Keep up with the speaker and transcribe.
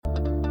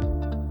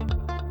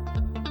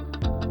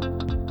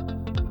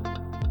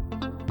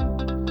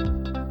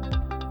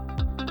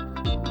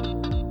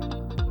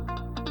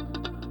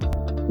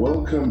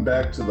Welcome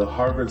back to the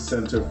Harvard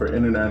Center for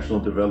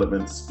International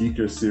Development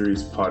Speaker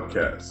Series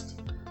podcast.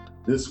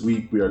 This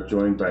week, we are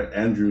joined by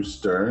Andrew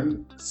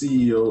Stern,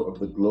 CEO of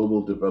the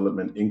Global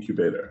Development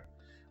Incubator.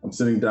 I'm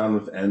sitting down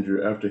with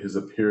Andrew after his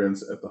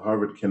appearance at the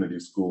Harvard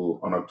Kennedy School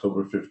on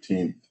October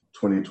 15th,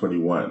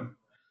 2021.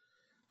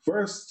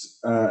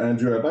 First,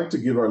 Andrew, I'd like to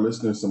give our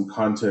listeners some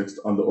context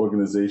on the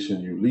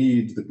organization you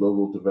lead, the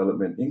Global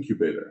Development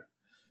Incubator.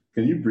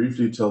 Can you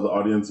briefly tell the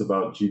audience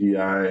about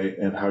GDI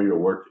and how your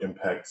work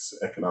impacts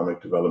economic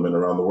development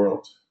around the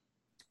world?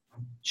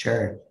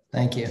 Sure,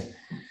 thank you.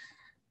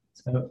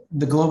 So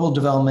the Global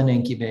Development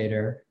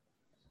Incubator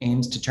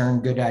aims to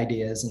turn good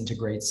ideas into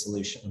great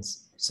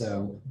solutions.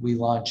 So we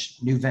launch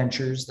new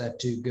ventures that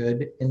do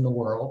good in the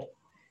world,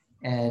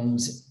 and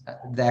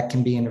that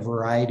can be in a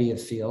variety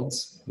of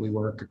fields. We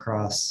work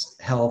across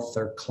health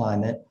or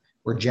climate.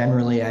 We're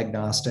generally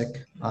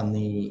agnostic on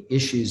the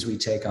issues we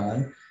take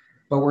on,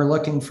 but we're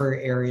looking for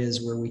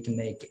areas where we can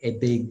make a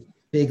big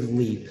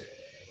leap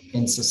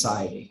in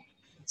society.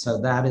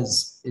 So that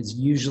is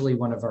usually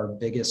one of our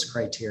biggest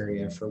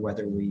criteria for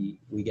whether we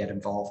get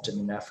involved in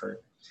an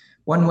effort.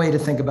 One way to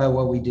think about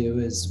what we do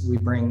is we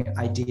bring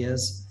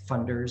ideas,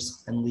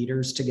 funders, and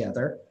leaders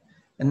together,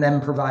 and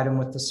then provide them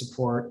with the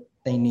support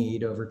they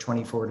need over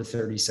 24 to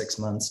 36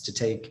 months to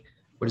take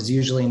what is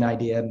usually an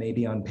idea,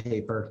 maybe on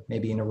paper,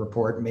 maybe in a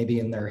report, maybe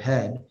in their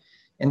head,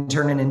 and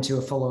turn it into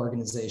a full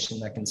organization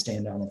that can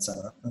stand on its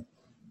own.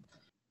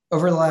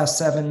 Over the last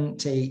 7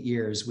 to 8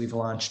 years, we've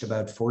launched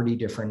about 40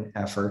 different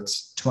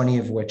efforts, 20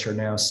 of which are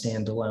now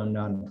standalone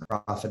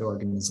nonprofit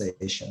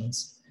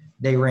organizations.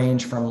 They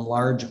range from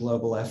large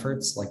global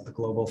efforts like the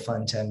Global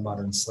Fund to End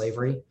Modern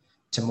Slavery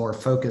to more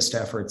focused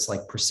efforts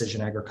like Precision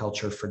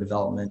Agriculture for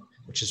Development,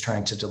 which is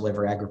trying to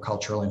deliver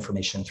agricultural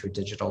information through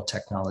digital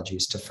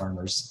technologies to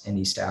farmers in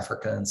East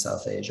Africa and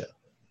South Asia.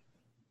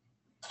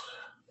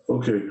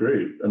 Okay,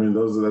 great. I mean,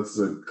 that's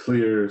a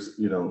clear,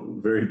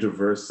 very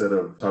diverse set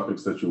of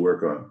topics that you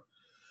work on.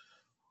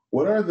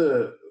 What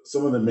are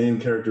some of the main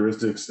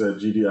characteristics that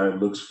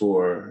GDI looks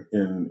for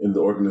in the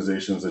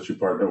organizations that you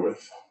partner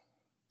with?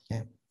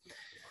 Okay.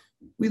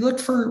 We look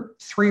for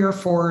 3 or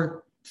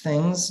 4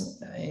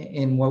 things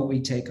in what we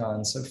take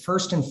on. So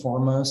first and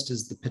foremost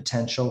is the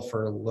potential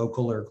for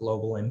local or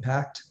global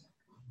impact.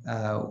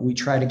 We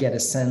try to get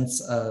a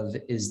sense of,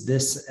 is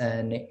this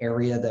an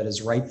area that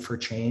is ripe for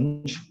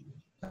change?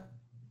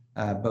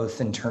 Both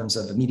in terms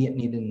of immediate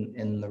need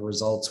in the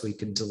results we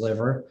could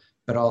deliver,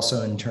 but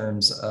also in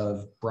terms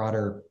of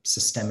broader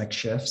systemic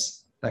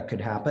shifts that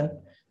could happen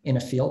in a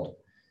field.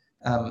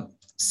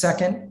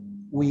 Second,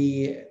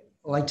 we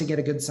like to get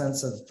a good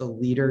sense of the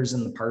leaders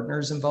and the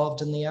partners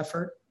involved in the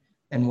effort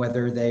and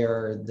whether they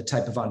are the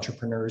type of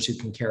entrepreneurs who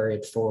can carry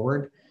it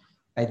forward.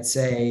 I'd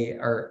say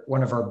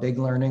one of our big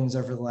learnings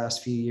over the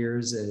last few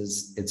years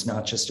is it's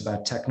not just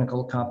about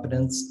technical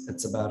competence,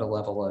 it's about a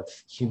level of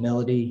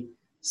humility,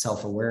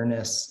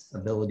 self-awareness,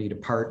 ability to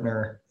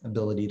partner,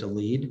 ability to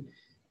lead.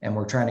 And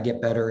we're trying to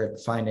get better at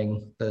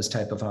finding those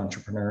type of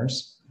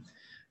entrepreneurs.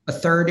 A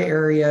third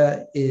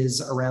area is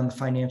around the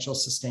financial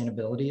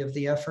sustainability of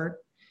the effort.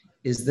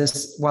 Is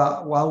this,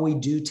 while we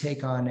do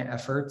take on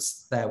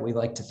efforts that we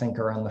like to think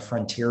are on the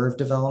frontier of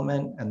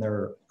development, and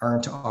there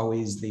aren't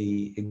always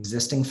the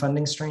existing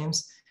funding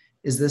streams,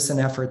 is this an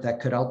effort that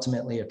could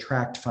ultimately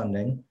attract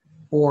funding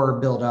or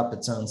build up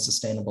its own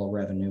sustainable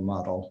revenue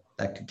model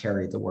that could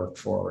carry the work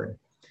forward?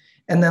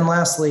 And then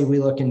lastly, we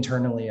look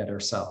internally at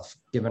ourselves,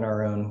 given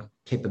our own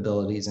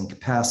capabilities and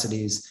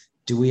capacities.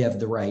 Do we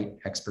have the right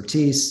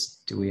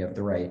expertise? Do we have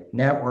the right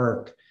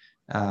network,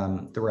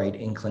 the right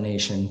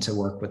inclination to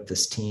work with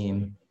this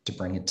team to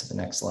bring it to the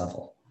next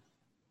level?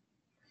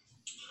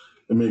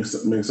 It makes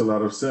a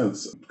lot of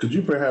sense. Could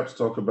you perhaps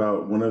talk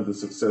about one of the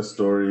success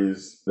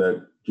stories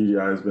that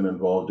GDI has been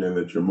involved in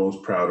that you're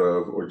most proud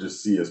of or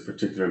just see as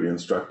particularly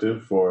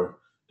instructive for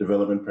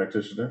development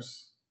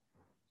practitioners?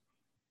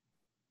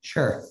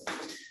 Sure.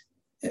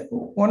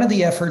 One of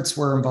the efforts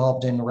we're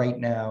involved in right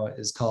now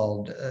is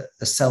called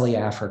Aceli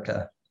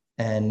Africa,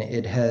 and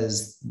it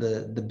has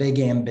the big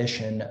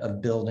ambition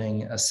of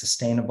building a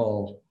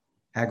sustainable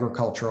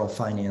agricultural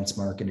finance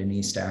market in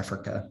East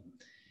Africa.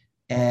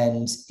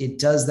 And it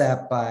does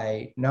that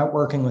by not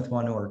working with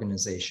one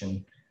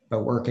organization,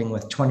 but working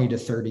with 20 to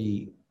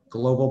 30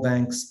 global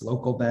banks,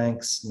 local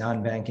banks,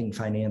 non-banking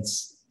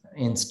finance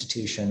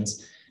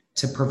institutions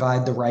to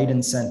provide the right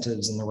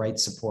incentives and the right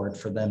support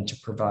for them to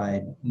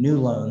provide new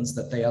loans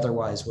that they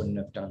otherwise wouldn't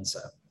have done so.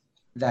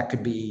 That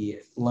could be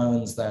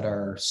loans that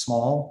are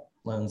small,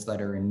 loans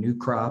that are in new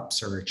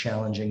crops or a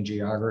challenging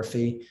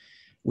geography.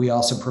 We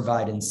also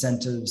provide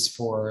incentives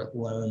for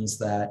loans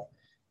that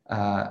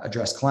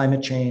address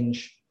climate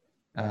change,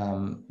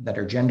 that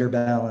are gender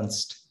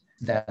balanced,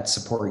 that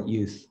support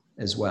youth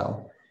as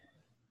well.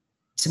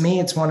 To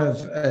me, it's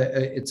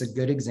it's a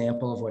good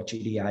example of what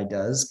GDI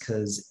does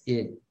because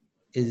it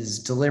is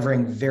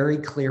delivering very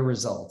clear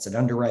results. It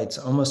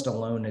underwrites almost a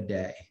loan a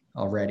day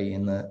already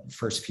in the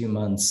first few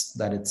months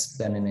that it's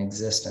been in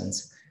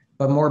existence.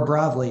 But more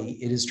broadly,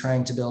 it is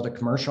trying to build a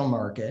commercial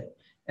market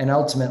and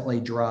ultimately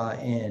draw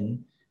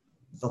in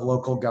the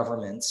local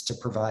governments to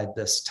provide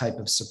this type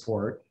of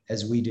support,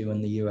 as we do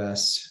in the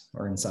US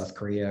or in South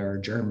Korea or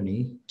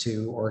Germany,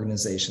 to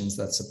organizations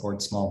that support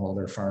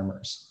smallholder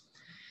farmers.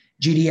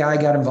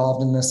 GDI got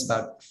involved in this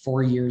about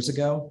 4 years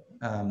ago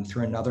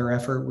through another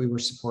effort we were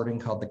supporting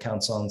called the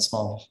Council on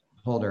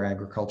Smallholder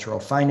Agricultural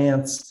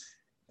Finance.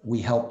 We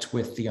helped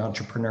with the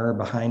entrepreneur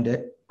behind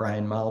it,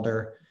 Brian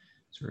Mulder,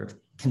 sort of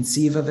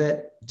conceive of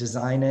it,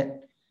 design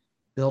it,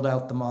 build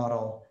out the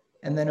model.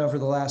 And then over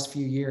the last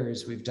few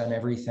years, we've done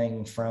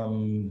everything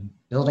from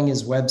building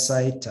his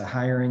website to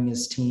hiring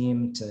his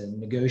team to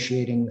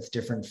negotiating with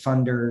different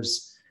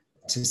funders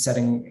to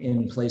setting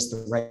in place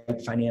the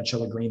right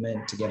financial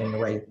agreement to getting the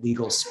right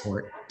legal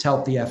support to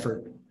help the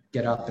effort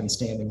get up and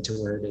standing to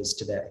where it is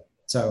today.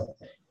 So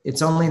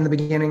it's only in the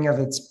beginning of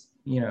its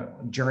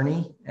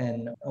journey,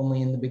 and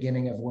only in the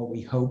beginning of what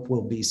we hope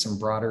will be some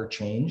broader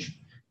change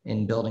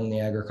in building the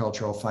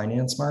agricultural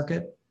finance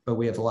market, but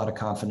we have a lot of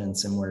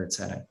confidence in where it's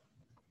heading.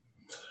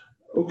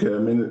 Okay, I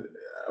mean,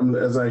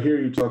 as I hear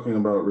you talking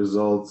about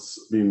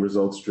results, being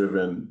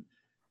results-driven,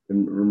 it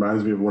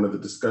reminds me of one of the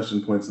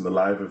discussion points in the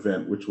live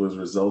event, which was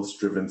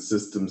results-driven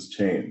systems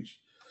change.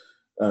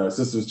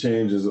 Systems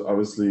change is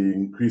obviously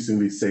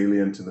increasingly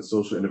salient in the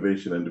social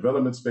innovation and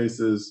development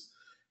spaces.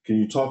 Can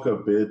you talk a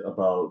bit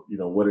about,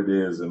 what it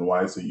is and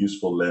why it's a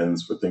useful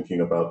lens for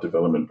thinking about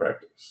development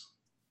practice?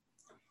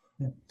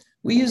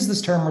 We use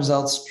this term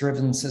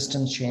results-driven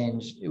systems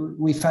change.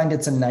 We find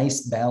it's a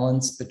nice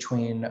balance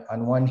between,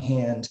 on one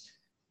hand,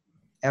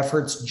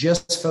 efforts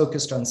just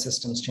focused on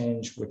systems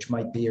change, which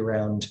might be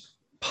around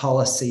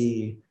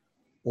policy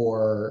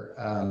or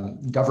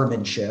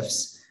government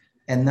shifts,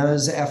 and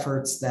those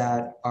efforts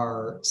that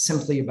are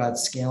simply about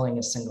scaling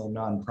a single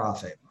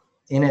nonprofit.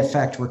 In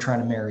effect, we're trying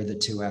to marry the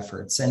two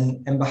efforts.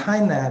 And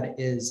behind that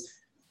is,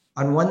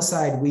 on one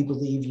side, we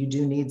believe you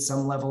do need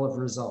some level of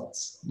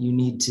results. You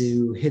need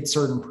to hit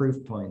certain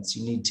proof points.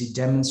 You need to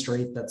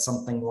demonstrate that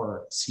something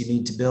works. You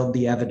need to build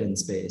the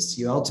evidence base.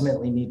 You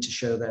ultimately need to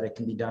show that it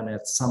can be done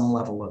at some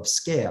level of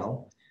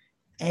scale.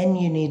 And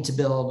you need to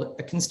build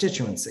a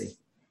constituency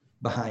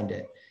behind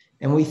it.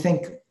 And we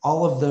think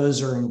all of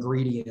those are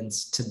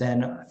ingredients to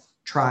then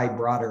try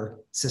broader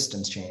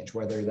systems change,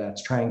 whether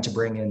that's trying to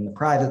bring in the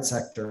private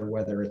sector,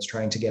 whether it's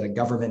trying to get a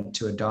government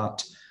to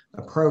adopt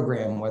a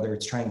program, whether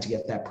it's trying to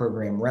get that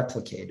program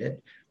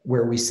replicated,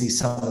 where we see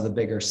some of the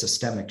bigger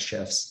systemic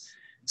shifts.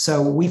 So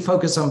we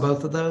focus on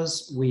both of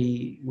those.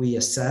 We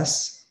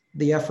assess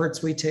the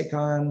efforts we take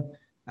on.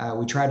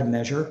 We try to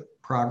measure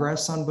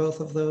progress on both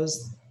of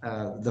those.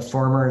 The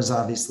former is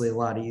obviously a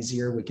lot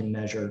easier. We can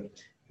measure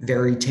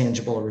very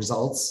tangible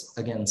results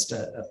against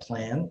a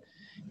plan.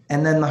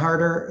 And then the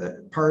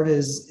harder part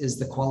is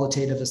the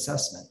qualitative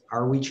assessment.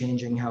 Are we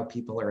changing how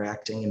people are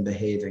acting and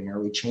behaving? Are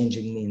we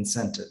changing the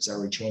incentives?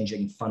 Are we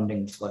changing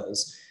funding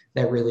flows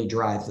that really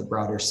drive the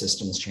broader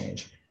systems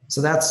change?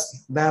 So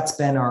that's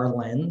been our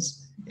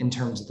lens in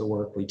terms of the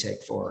work we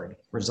take forward,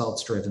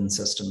 results-driven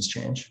systems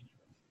change.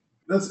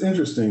 That's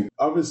interesting.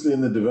 Obviously,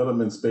 in the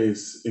development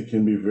space, it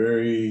can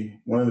be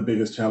one of the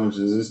biggest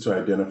challenges is to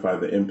identify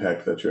the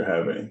impact that you're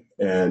having.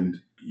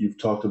 And you've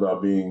talked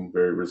about being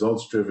very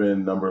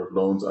results-driven, number of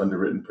loans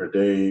underwritten per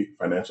day,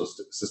 financial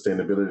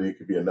sustainability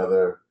could be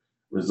another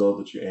result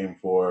that you aim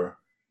for,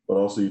 but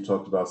also you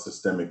talked about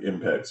systemic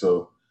impact.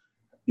 So,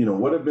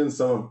 what have been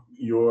some of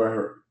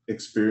your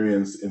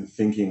experience in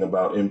thinking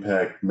about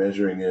impact,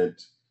 measuring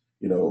it,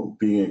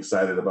 being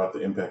excited about the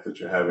impact that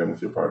you're having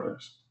with your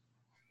partners?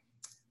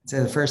 I'd say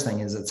the first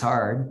thing is it's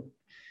hard.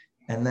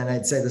 And then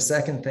I'd say the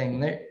second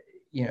thing,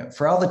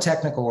 for all the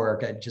technical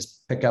work, I'd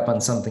just pick up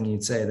on something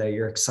you'd say that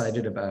you're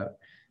excited about.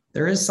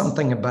 There is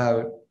something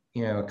about,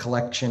 a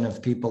collection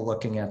of people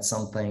looking at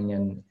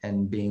something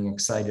and being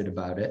excited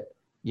about it.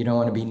 You don't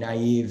want to be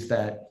naive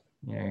that,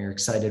 you're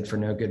excited for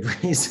no good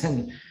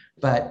reason.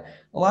 But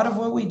a lot of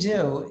what we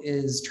do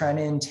is trying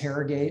to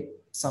interrogate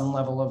some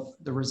level of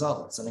the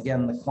results. And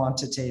again, the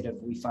quantitative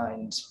we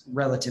find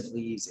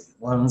relatively easy.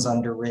 Loans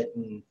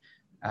underwritten,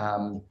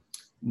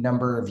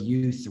 number of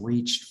youth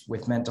reached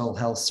with mental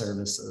health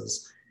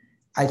services.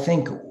 I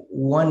think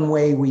one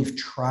way we've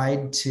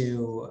tried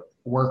to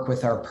work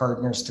with our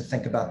partners to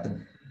think about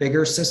the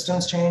bigger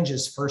systems change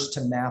is first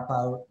to map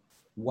out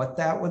what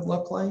that would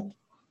look like,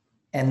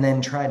 and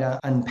then try to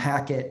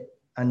unpack it,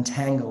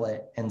 untangle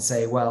it, and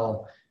say,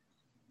 well,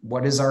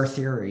 what is our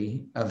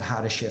theory of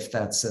how to shift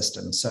that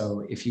system?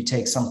 So if you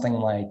take something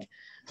like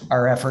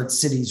our effort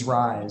Cities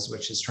Rise,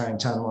 which is trying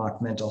to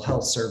unlock mental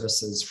health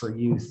services for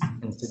youth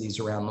in cities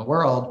around the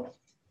world,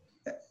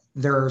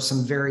 there are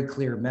some very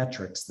clear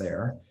metrics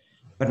there.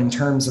 But in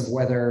terms of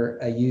whether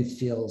a youth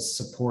feels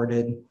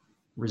supported,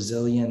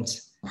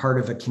 resilient, part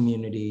of a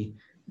community,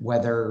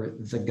 whether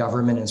the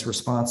government is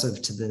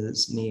responsive to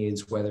those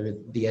needs, whether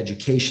the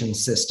education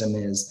system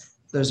is,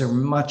 those are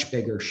much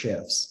bigger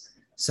shifts.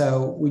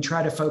 So we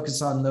try to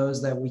focus on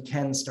those that we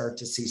can start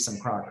to see some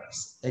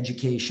progress.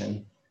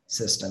 Education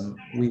system.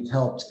 We've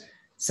helped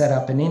set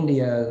up in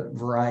India a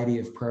variety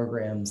of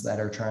programs that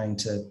are trying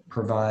to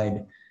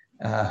provide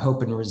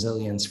hope and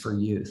resilience for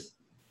youth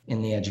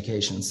in the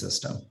education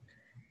system.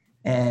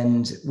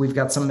 And we've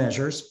got some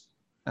measures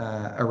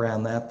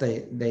around that.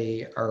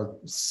 They are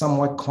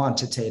somewhat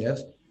quantitative,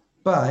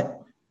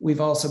 but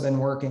we've also been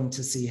working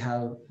to see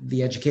how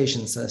the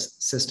education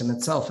system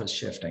itself is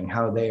shifting,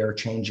 how they are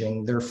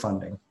changing their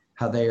funding,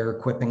 how they are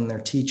equipping their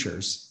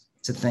teachers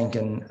to think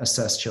and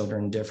assess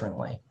children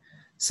differently.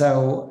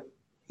 So,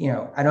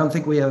 I don't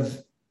think we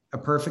have a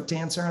perfect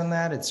answer on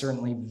that. It's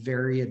certainly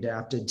very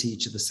adapted to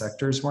each of the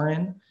sectors we're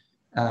in.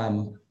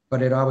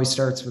 But it always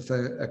starts with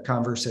a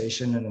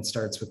conversation, and it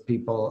starts with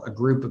a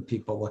group of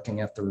people looking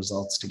at the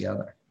results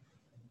together.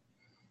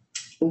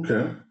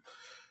 Okay.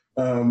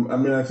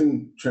 I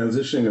think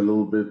transitioning a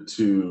little bit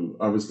to,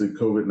 obviously,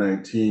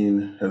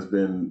 COVID-19 has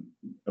been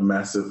a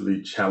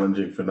massively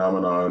challenging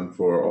phenomenon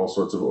for all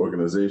sorts of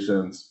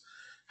organizations.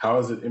 How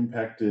has it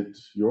impacted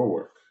your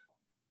work?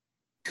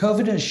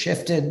 COVID has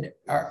shifted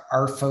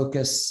our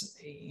focus,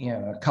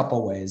 a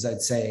couple ways.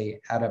 I'd say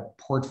at a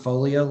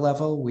portfolio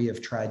level, we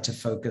have tried to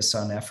focus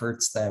on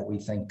efforts that we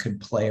think could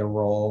play a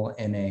role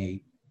in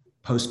a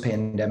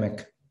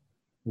post-pandemic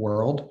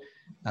world.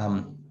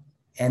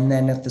 And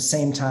then at the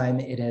same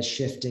time, it has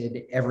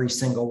shifted every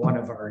single one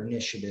of our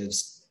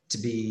initiatives to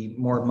be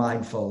more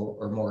mindful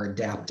or more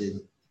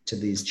adapted to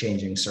these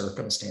changing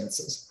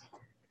circumstances.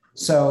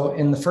 So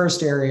in the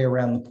first area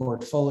around the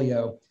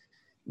portfolio,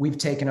 we've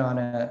taken on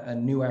a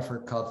new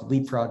effort called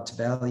Leapfrog to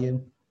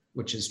Value,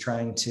 which is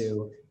trying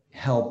to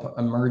help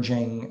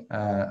emerging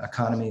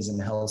economies and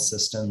health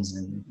systems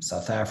in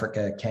South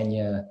Africa,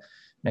 Kenya,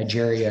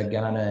 Nigeria,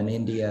 Ghana, and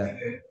India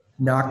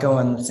not go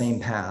on the same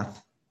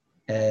path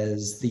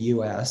as the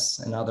US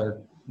and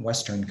other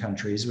Western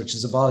countries, which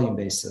is a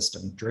volume-based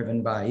system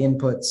driven by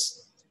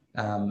inputs,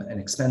 an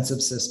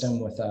expensive system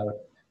without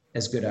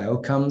as good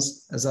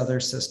outcomes as other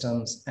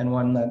systems, and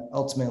one that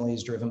ultimately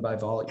is driven by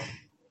volume,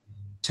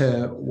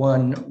 to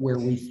one where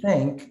we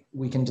think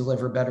we can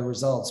deliver better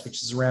results,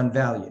 which is around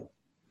value.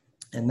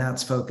 And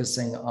that's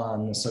focusing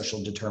on the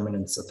social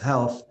determinants of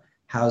health,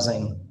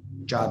 housing,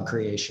 job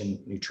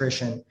creation,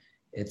 nutrition.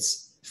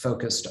 It's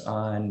focused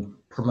on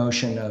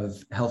promotion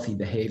of healthy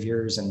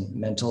behaviors and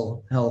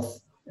mental health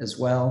as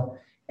well.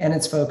 And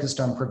it's focused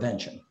on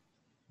prevention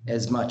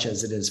as much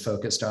as it is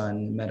focused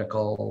on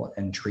medical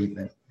and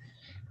treatment.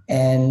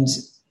 And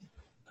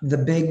the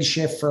big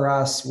shift for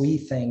us, we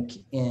think,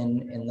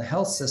 in the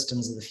health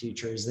systems of the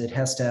future is that it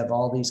has to have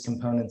all these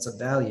components of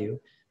value,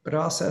 but it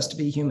also has to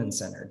be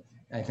human-centered.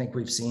 I think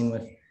we've seen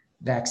with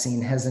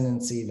vaccine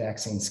hesitancy,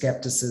 vaccine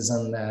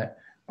skepticism, that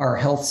our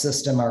health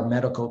system, our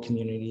medical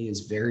community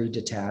is very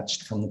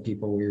detached from the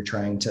people we are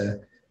trying to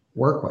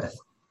work with.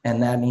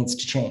 And that needs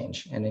to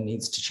change. And it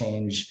needs to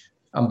change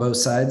on both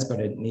sides, but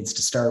it needs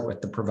to start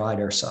with the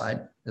provider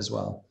side as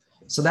well.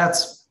 So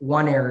that's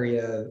one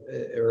area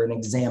or an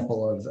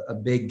example of a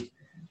big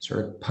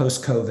sort of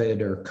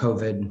post-COVID or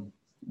COVID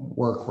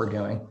work we're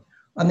doing.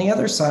 On the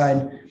other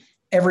side,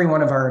 every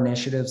one of our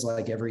initiatives,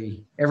 like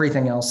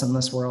everything else in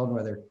this world,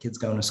 whether kids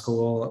going to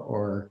school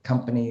or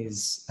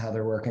companies, how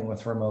they're working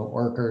with remote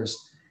workers,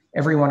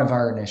 every one of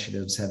our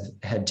initiatives have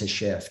had to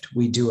shift.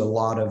 We do a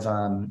lot of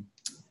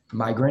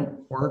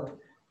migrant work,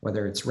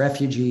 whether it's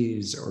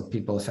refugees or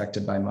people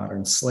affected by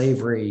modern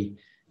slavery.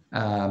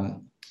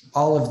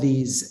 All of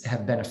these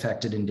have been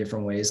affected in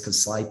different ways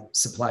because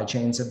supply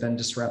chains have been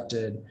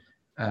disrupted.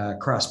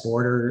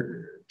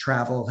 Cross-border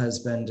travel has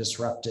been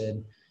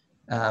disrupted.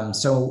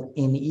 So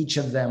in each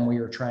of them, we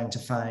are trying to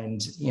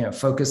find,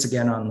 focus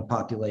again on the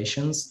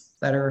populations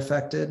that are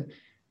affected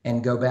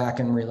and go back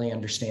and really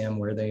understand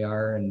where they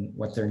are and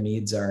what their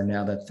needs are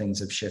now that things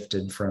have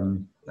shifted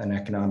from an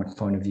economic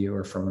point of view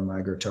or from a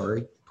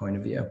migratory point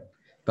of view.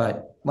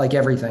 But like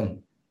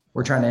everything,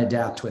 we're trying to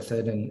adapt with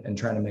it and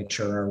trying to make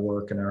sure our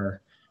work and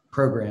our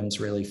programs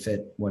really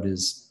fit what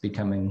is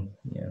becoming,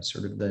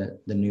 sort of the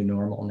new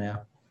normal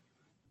now.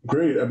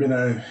 Great.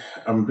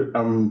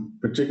 I'm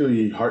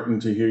particularly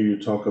heartened to hear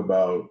you talk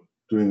about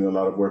doing a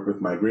lot of work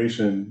with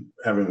migration.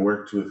 Having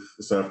worked with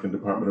the South African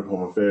Department of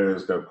Home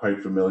Affairs, got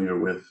quite familiar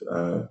with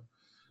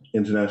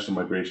international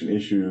migration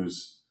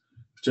issues,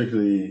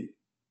 particularly,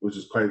 which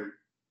is quite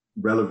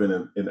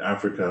relevant in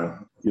Africa.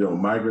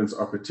 Migrants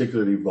are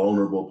particularly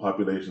vulnerable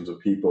populations of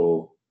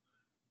people,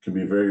 can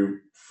be very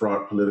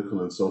fraught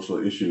political and social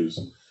issues.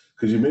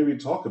 Could you maybe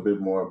talk a bit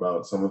more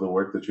about some of the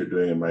work that you're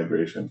doing in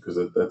migration? Because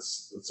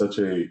that's such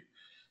a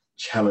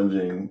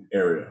challenging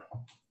area.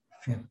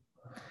 Yeah.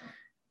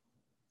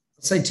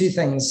 I'd say two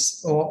things,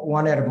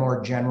 one at a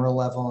more general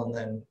level and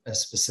then a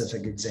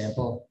specific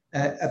example.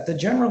 At the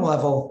general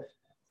level,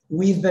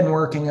 we've been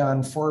working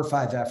on 4 or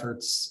 5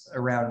 efforts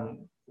around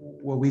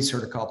what we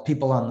sort of call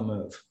people on the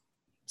move.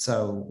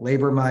 So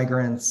labor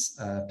migrants,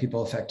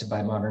 people affected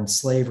by modern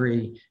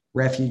slavery,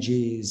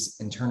 refugees,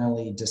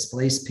 internally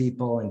displaced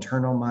people,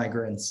 internal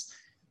migrants.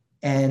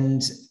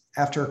 And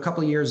after a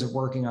couple of years of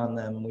working on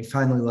them, we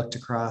finally looked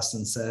across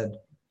and said,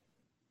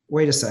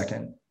 wait a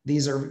second,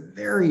 these are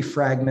very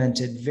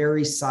fragmented,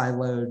 very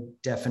siloed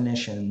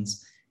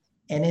definitions.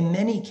 And in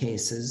many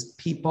cases,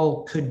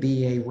 people could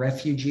be a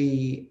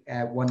refugee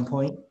at one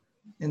point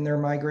in their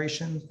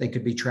migration. They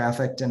could be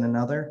trafficked in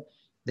another.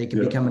 They could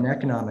become an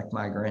economic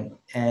migrant.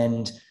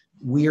 And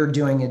we are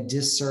doing a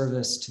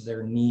disservice to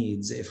their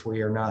needs if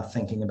we are not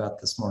thinking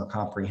about this more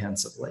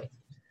comprehensively.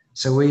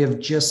 So we have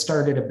just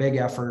started a big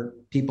effort,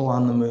 People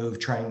on the Move,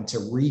 trying to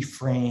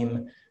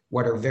reframe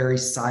what are very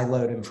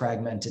siloed and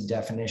fragmented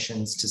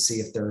definitions to see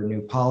if there are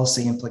new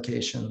policy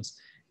implications,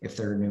 if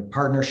there are new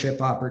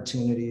partnership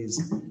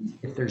opportunities,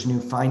 if there's new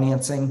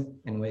financing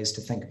and ways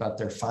to think about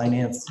their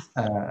finance,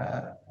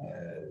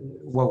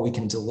 what we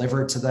can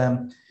deliver to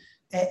them,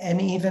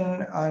 and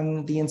even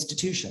on the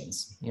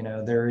institutions.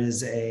 There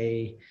is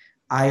a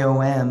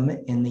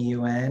IOM in the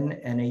UN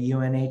and a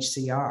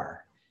UNHCR,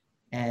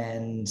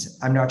 and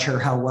I'm not sure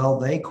how well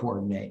they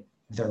coordinate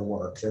their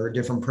work. There are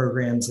different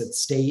programs at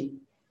state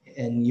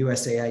and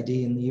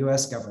USAID in the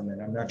US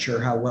government. I'm not sure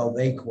how well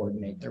they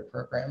coordinate their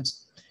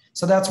programs.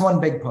 So that's one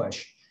big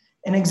push.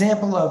 An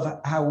example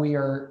of how we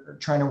are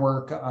trying to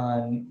work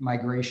on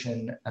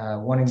migration,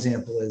 one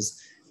example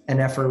is an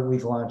effort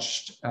we've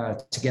launched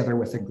together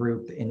with a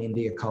group in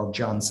India called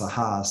Jan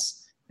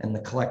Sahas, and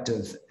the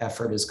collective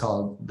effort is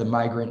called the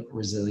Migrant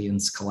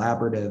Resilience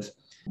Collaborative.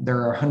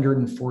 There are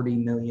 140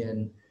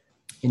 million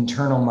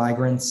internal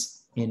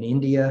migrants in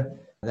India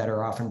that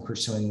are often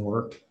pursuing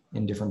work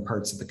in different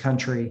parts of the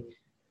country.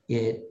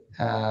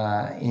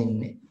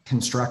 In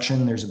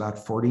construction, there's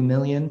about 40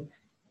 million.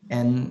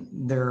 And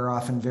there are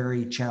often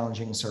very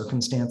challenging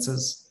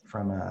circumstances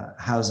from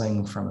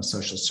housing, from a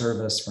social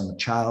service, from a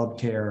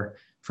childcare,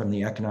 from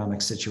the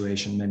economic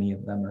situation many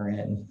of them are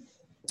in.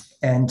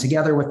 And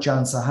together with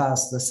Jan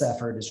Sahas, this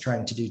effort is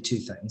trying to do two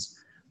things.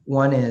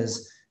 One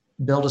is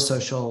build a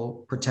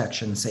social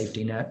protection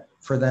safety net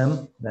for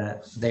them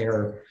that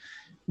they're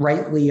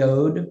rightly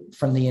owed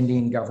from the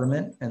Indian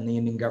government, and the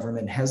Indian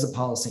government has a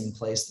policy in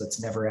place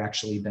that's never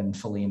actually been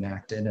fully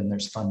enacted, and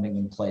there's funding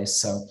in place.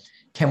 So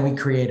can we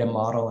create a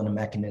model and a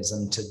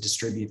mechanism to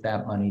distribute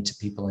that money to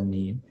people in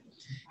need?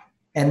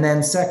 And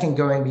then second,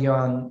 going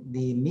beyond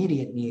the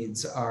immediate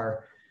needs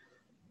are,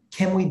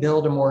 can we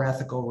build a more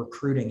ethical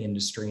recruiting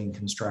industry in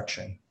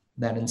construction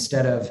that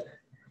instead of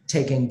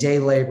taking day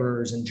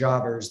laborers and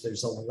jobbers,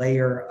 there's a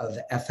layer of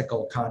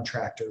ethical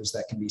contractors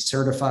that can be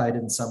certified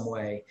in some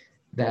way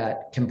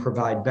that can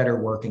provide better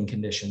working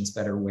conditions,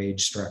 better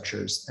wage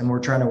structures. And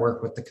we're trying to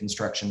work with the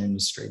construction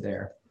industry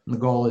there. And the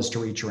goal is to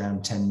reach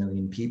around 10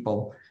 million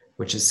people,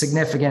 which is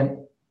significant.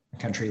 A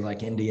country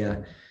like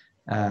India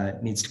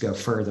needs to go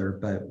further,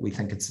 but we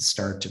think it's a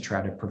start to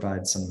try to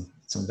provide some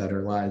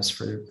better lives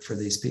for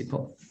these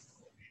people.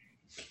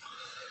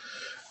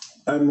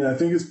 I mean, I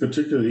think it's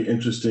particularly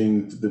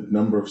interesting the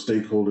number of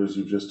stakeholders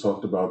you've just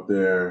talked about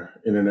there: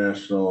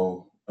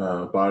 international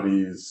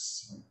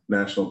bodies,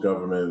 national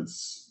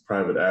governments,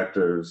 private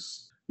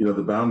actors. The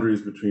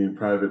boundaries between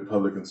private,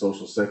 public, and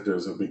social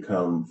sectors have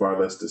become far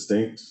less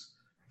distinct,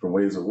 from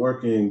ways of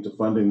working to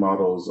funding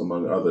models,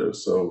 among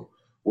others. So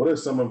what are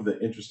some of the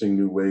interesting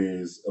new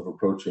ways of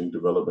approaching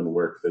development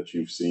work that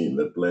you've seen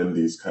that blend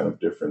these kind of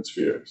different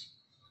spheres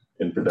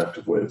in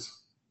productive ways?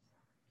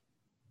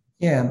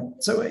 Yeah.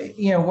 So,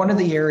 one of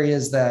the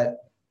areas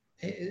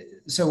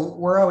so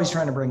we're always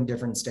trying to bring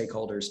different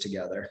stakeholders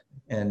together.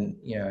 And,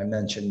 I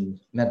mentioned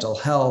mental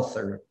health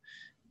or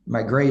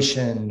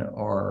migration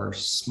or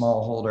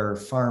smallholder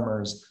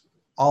farmers.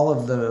 All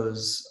of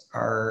those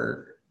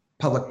are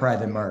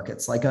public-private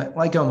markets,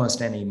 like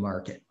almost any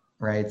market,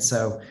 right?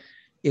 So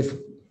if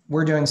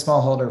we're doing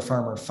smallholder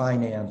farmer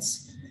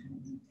finance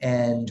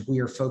and we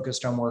are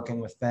focused on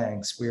working with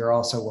banks, we are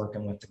also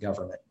working with the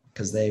government,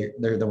 because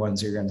they're the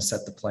ones who are going to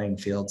set the playing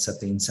field, set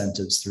the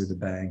incentives through the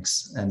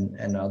banks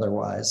and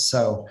otherwise.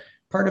 So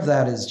part of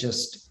that is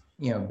just,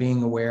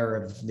 being aware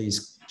of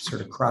these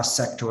sort of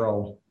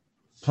cross-sectoral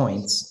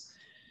points.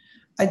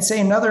 I'd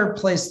say another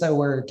place, though,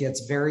 where it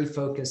gets very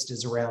focused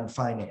is around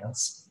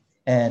finance.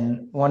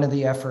 And one of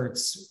the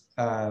efforts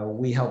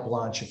we helped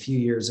launch a few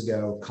years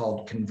ago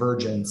called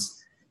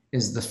Convergence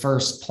is the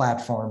first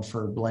platform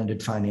for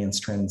blended finance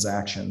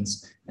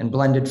transactions. And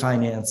blended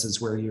finance is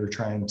where you're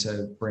trying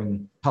to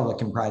bring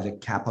public and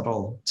private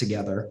capital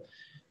together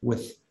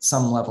with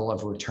some level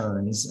of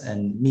returns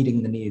and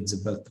meeting the needs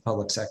of both the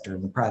public sector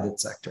and the private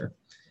sector.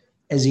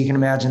 As you can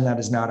imagine, that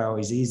is not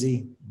always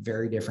easy.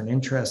 Very different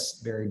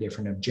interests, very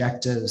different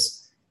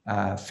objectives,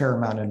 fair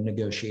amount of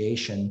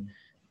negotiation.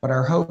 But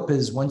our hope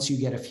is once you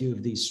get a few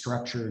of these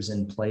structures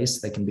in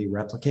place, they can be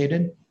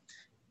replicated.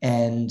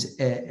 And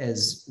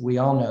as we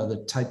all know,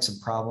 the types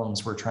of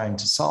problems we're trying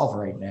to solve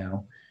right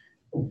now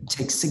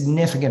take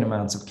significant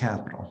amounts of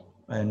capital,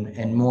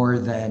 and more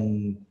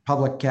than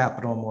public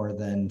capital, more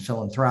than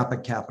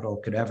philanthropic capital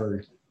could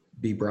ever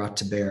be brought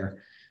to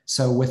bear.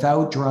 So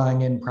without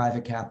drawing in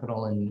private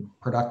capital in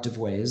productive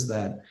ways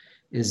that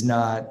is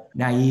not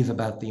naive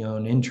about the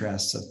own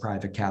interests of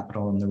private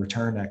capital and the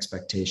return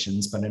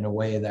expectations, but in a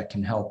way that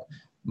can help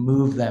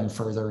move them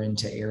further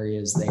into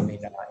areas they may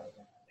not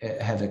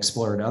have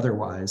explored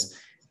otherwise.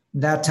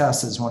 That to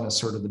us is one of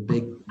sort of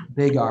the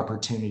big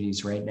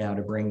opportunities right now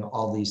to bring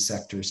all these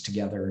sectors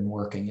together and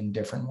working in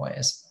different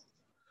ways.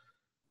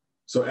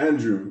 So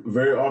Andrew,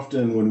 very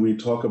often when we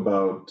talk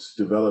about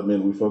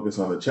development, we focus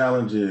on the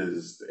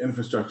challenges, the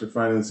infrastructure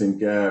financing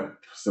gap,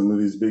 some of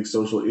these big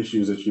social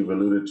issues that you've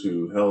alluded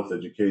to, health,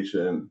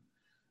 education,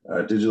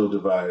 digital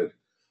divide.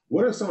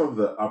 What are some of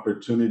the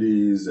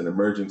opportunities and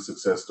emerging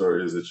success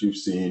stories that you've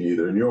seen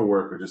either in your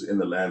work or just in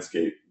the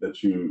landscape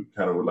that you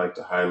kind of would like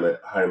to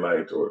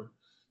highlight or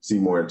see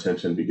more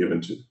attention be given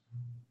to?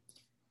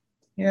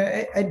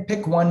 Yeah, I'd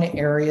pick one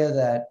area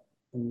that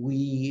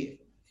we,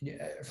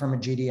 from a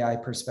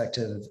GDI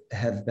perspective,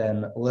 have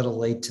been a little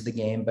late to the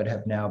game, but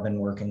have now been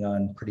working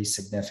on pretty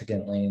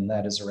significantly, and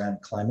that is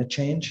around climate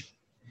change.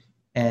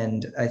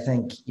 And I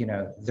think,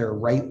 there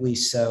rightly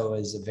so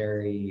is a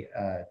very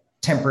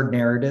tempered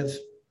narrative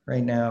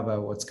right now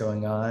about what's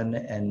going on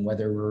and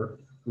whether we're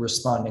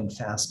responding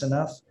fast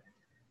enough.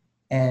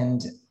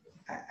 And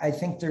I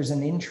think there's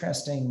an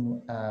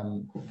interesting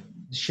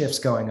shifts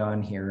going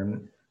on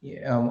here.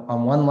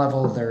 On one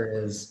level, there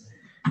is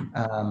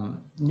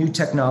new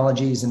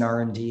technologies and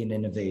R&D and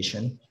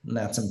innovation, and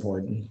that's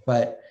important.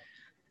 But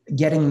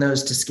getting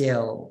those to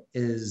scale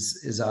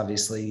is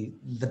obviously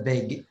the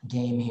big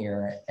game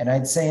here. And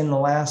I'd say in the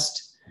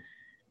last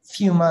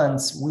few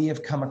months, we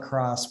have come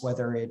across,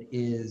 whether it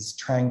is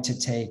trying to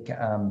take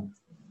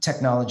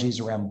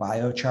technologies around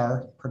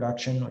biochar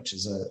production, which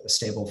is a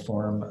stable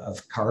form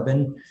of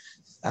carbon,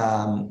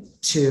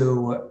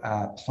 to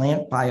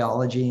plant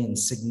biology and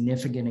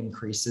significant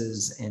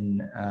increases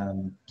in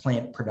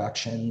plant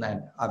production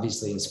that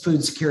obviously has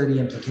food security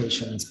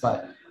implications,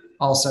 but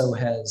also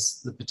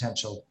has the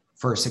potential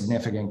for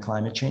significant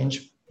climate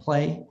change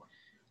play.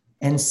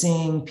 And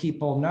seeing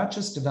people not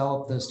just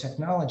develop those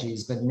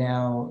technologies, but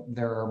now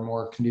there are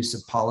more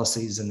conducive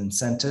policies and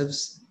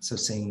incentives. So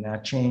seeing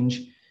that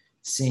change,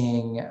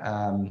 seeing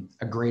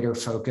a greater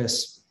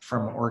focus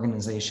from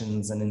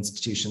organizations and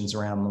institutions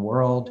around the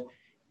world.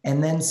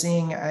 And then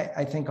seeing,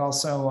 I think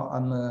also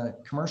on the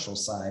commercial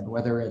side,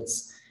 whether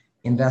it's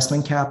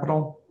investment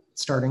capital,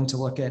 starting to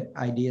look at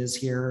ideas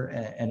here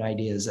and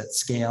ideas at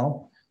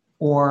scale,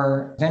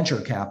 or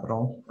venture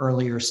capital,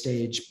 earlier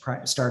stage,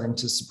 starting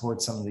to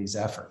support some of these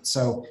efforts.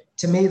 So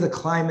to me, the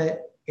climate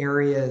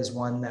area is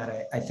one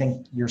that I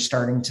think you're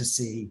starting to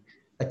see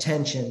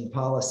attention,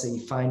 policy,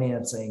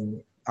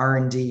 financing,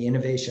 R&D,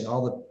 innovation,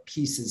 all the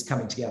pieces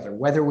coming together.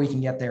 Whether we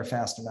can get there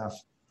fast enough,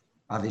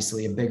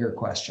 obviously a bigger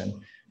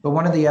question. But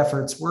one of the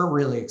efforts we're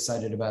really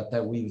excited about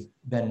that we've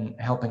been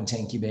helping to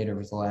incubate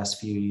over the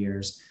last few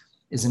years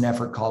is an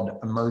effort called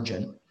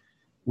Emergent,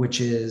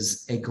 which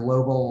is a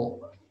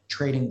global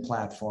trading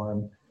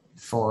platform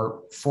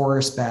for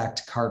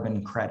forest-backed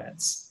carbon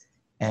credits.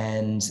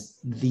 And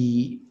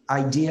the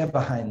idea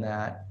behind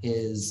that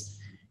is,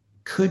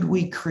 could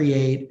we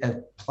create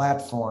a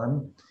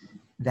platform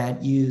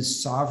that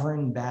use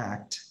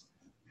sovereign-backed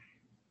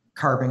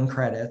carbon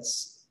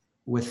credits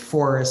with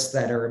forests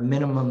that are a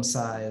minimum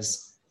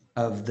size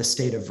of the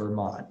state of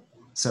Vermont?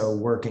 So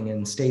working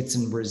in states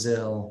in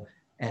Brazil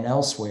and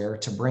elsewhere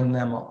to bring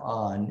them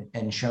on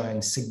and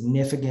showing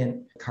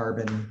significant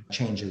carbon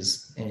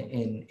changes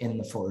in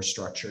the forest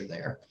structure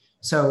there.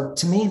 So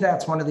to me,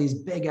 that's one of these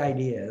big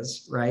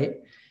ideas, right?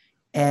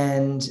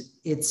 And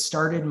it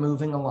started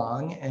moving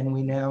along, and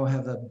we now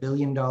have $1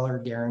 billion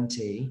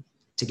guarantee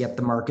to get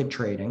the market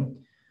trading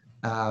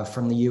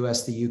from the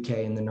US, the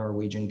UK, and the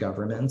Norwegian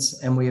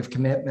governments. And we have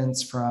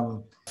commitments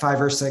from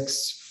 5 or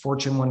 6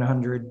 Fortune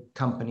 100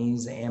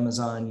 companies,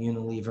 Amazon,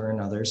 Unilever,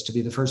 and others, to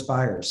be the first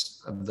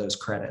buyers of those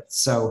credits.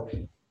 So,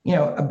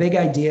 a big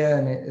idea,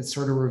 and it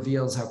sort of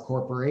reveals how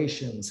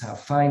corporations, how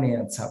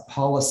finance, how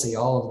policy,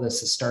 all of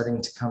this is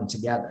starting to come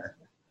together.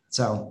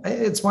 So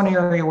it's one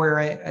area where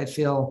I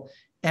feel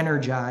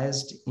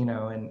energized,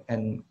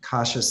 and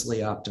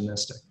cautiously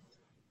optimistic.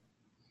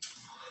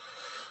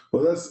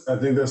 Well, I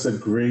think that's a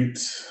great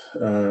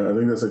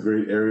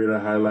area to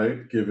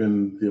highlight,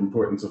 given the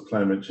importance of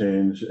climate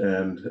change,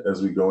 and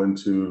as we go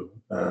into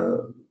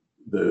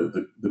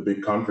the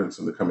big conference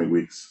in the coming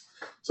weeks.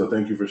 So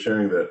thank you for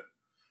sharing that.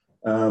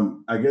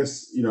 I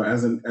guess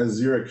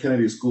as you're a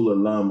Kennedy School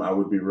alum, I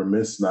would be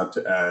remiss not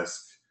to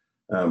ask,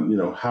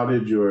 how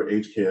did your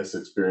HKS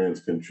experience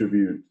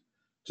contribute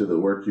to the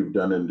work you've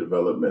done in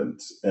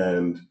development,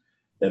 and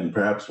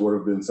perhaps what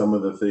have been some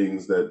of the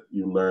things that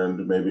you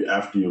learned maybe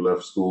after you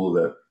left school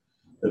that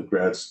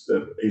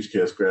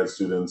HKS grad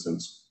students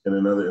and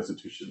in other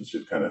institutions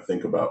should kind of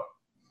think about?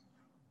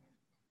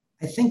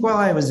 I think while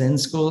I was in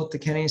school at the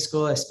Kennedy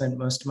School, I spent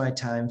most of my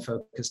time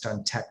focused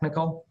on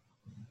technical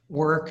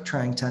work,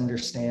 trying to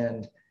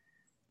understand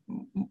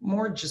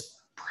more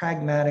just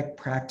pragmatic,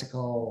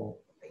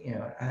 practical,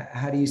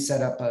 how do you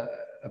set up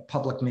a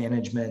public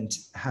management?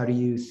 How do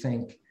you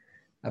think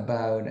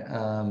about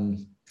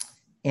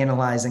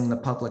analyzing the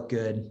public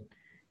good?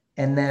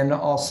 And then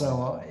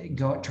also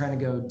trying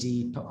to go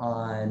deep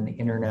on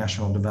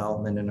international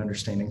development and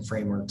understanding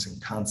frameworks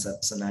and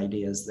concepts and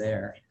ideas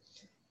there.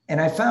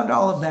 And I found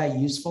all of that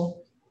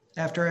useful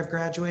after I've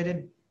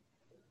graduated.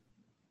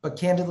 But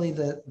candidly,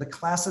 the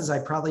classes I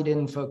probably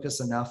didn't focus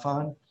enough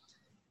on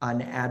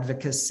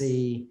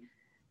advocacy,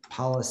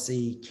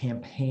 policy,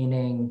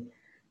 campaigning,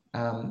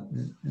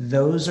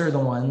 Those are the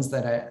ones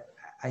that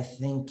I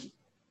think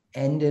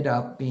ended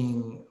up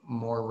being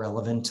more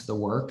relevant to the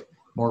work,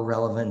 more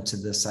relevant to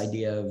this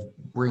idea of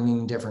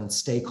bringing different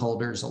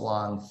stakeholders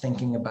along,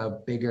 thinking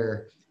about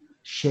bigger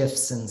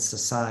shifts in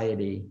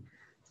society.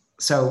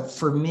 So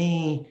for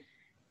me,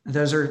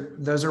 those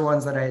are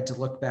ones that I had to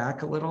look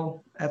back a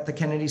little at the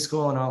Kennedy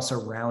School and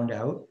also round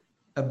out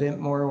a bit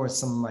more with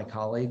some of my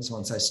colleagues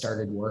once I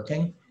started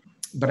working.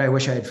 But I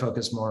wish I had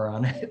focused more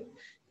on it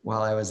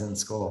while I was in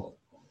school.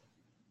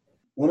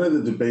 One of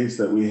the debates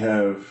that we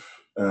have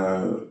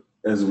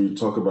as we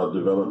talk about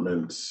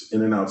development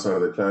in and outside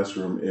of the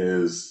classroom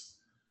is,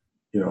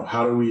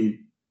 how do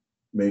we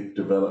make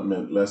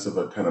development less of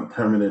a kind of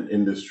permanent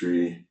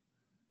industry,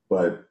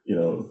 but,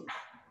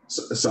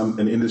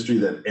 an industry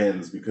that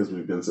ends because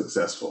we've been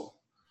successful.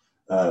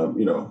 How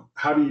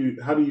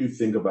do you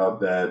think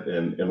about that,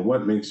 and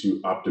what makes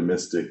you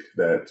optimistic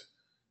that,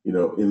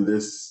 in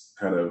this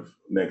kind of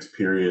next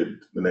period,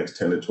 the next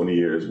 10 to 20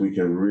 years, we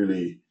can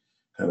really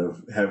kind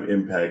of have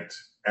impact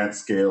at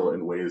scale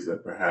in ways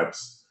that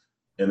perhaps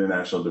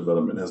international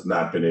development has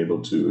not been able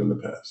to in the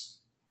past?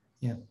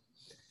 Yeah.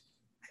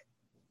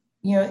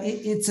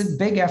 It's a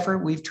big effort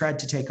we've tried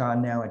to take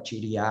on now at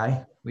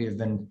GDI. We have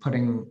been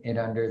putting it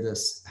under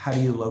this, how do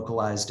you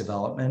localize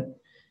development?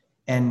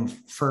 And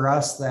for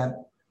us,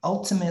 that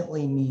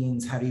ultimately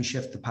means, how do you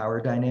shift the power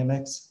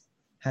dynamics?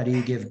 How do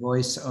you give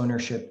voice,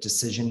 ownership,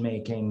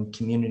 decision-making,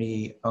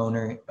 community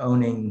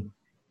owning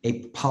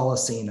a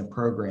policy and a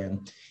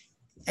program?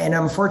 And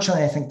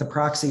unfortunately, I think the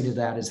proxy to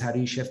that is, how do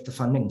you shift the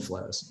funding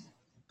flows?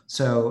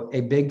 So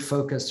a big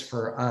focus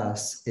for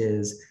us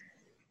is,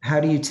 how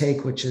do you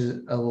take, which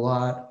is a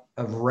lot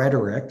of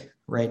rhetoric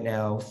right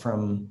now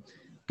from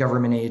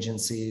government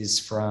agencies,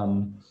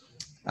 from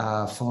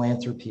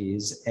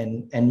philanthropies,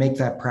 and make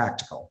that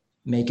practical,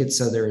 make it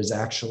so there is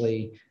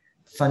actually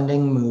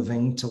funding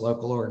moving to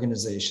local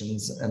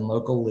organizations and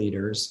local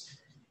leaders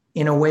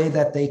in a way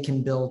that they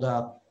can build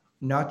up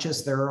not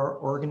just their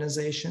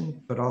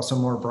organization, but also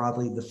more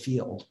broadly the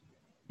field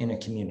in a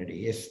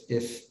community.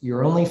 If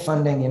you're only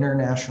funding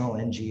international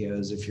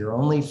NGOs, if you're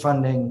only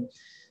funding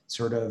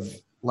sort of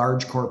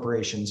large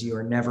corporations, you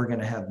are never going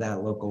to have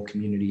that local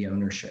community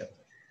ownership.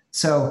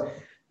 So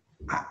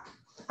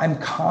I'm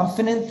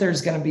confident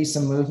there's going to be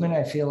some movement.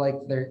 I feel like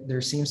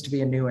there seems to be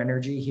a new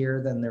energy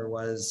here than there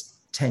was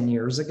 10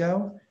 years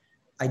ago.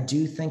 I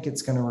do think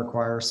it's going to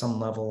require some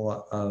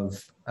level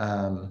of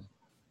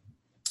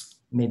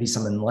maybe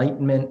some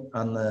enlightenment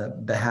on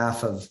the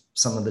behalf of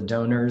some of the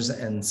donors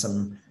and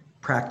some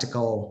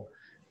practical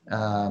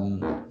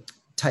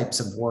types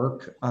of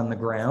work on the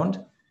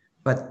ground.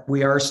 But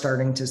we are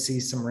starting to see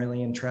some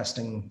really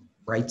interesting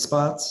bright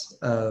spots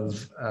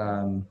of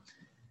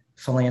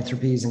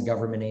philanthropies and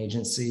government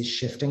agencies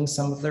shifting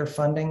some of their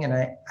funding. And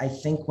I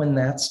think when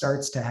that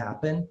starts to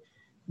happen,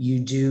 you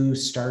do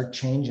start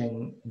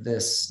changing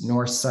this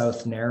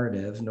north-south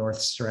narrative,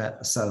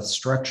 north-south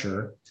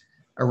structure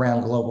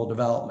around global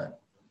development.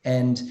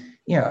 And,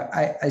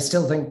 I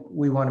still think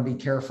we want to be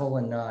careful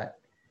and not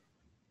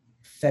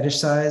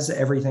fetishize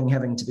everything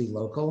having to be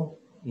local.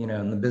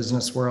 In the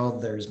business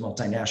world, there's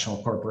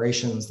multinational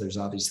corporations. There's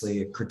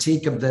obviously a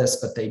critique of this,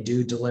 but they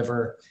do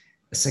deliver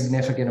a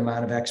significant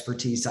amount of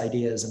expertise,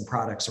 ideas, and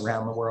products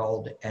around the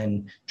world,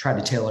 and try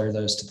to tailor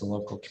those to the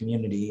local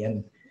community.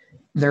 And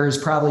there is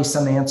probably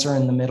some answer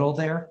in the middle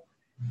there.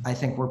 I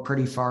think we're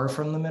pretty far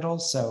from the middle,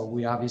 so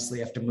we obviously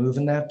have to move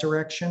in that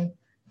direction.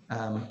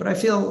 But I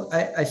feel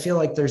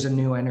like there's a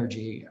new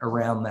energy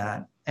around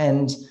that.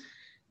 And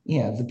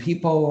the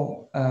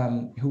people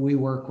who we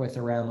work with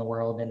around the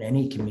world in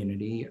any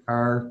community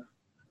are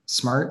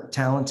smart,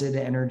 talented,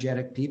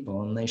 energetic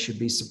people, and they should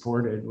be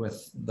supported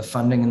with the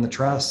funding and the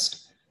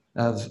trust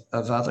of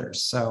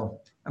others. So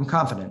I'm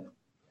confident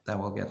that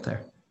we'll get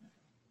there.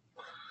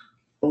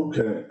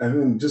 Okay,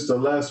 and then just a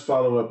last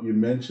follow-up. You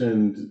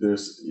mentioned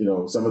there's,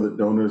 some of the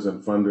donors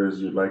and funders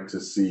you'd like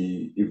to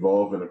see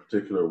evolve in a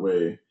particular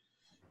way.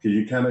 Could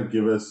you kind of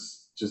give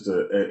us just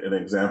an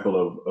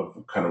example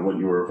of kind of what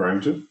you were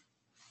referring to?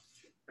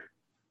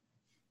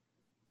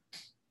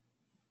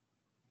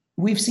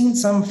 We've seen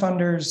some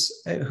funders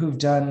who've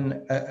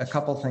done a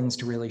couple things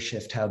to really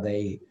shift how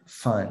they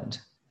fund.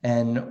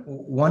 And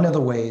one of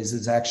the ways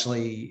is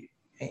actually,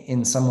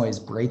 in some ways,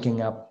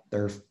 breaking up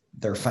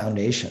their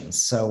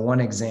foundations. So one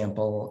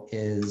example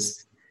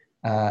is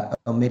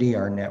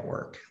Omidyar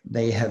Network.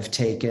 They have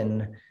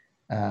taken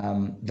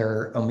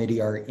their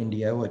Omidyar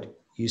India, what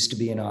used to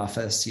be an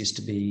office, used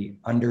to be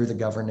under the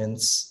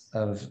governance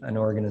of an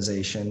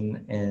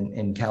organization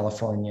in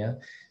California,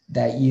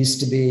 that used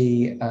to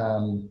be,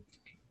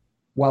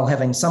 while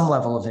having some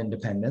level of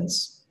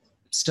independence,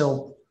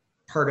 still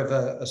part of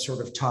a sort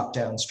of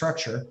top-down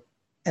structure,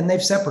 and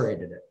they've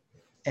separated it.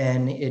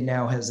 And it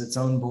now has its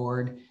own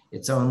board,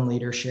 its own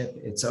leadership,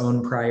 its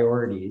own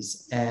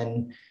priorities.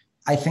 And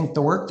I think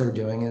the work they're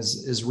doing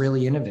is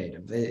really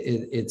innovative.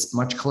 It's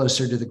much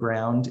closer to the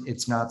ground.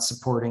 It's not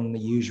supporting the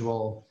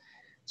usual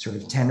sort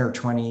of 10 or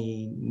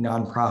 20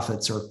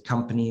 nonprofits or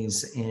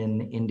companies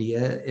in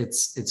India.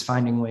 It's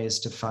finding ways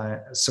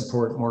to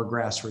support more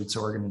grassroots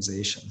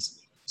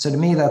organizations. So to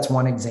me, that's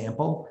one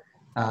example.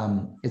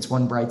 It's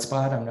one bright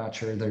spot. I'm not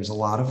sure there's a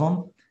lot of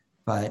them,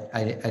 but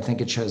I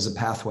think it shows a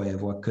pathway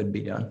of what could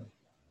be done.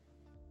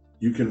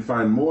 You can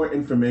find more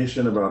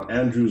information about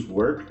Andrew's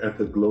work at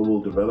the Global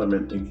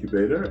Development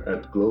Incubator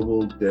at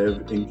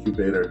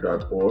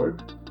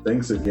globaldevincubator.org.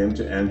 Thanks again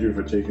to Andrew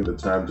for taking the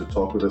time to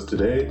talk with us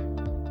today.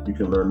 You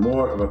can learn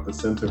more about the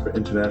Center for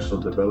International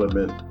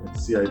Development and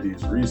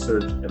CID's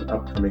research and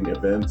upcoming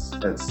events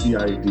at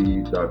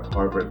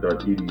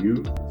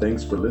cid.harvard.edu.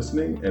 Thanks for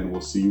listening, and we'll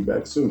see you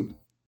back soon.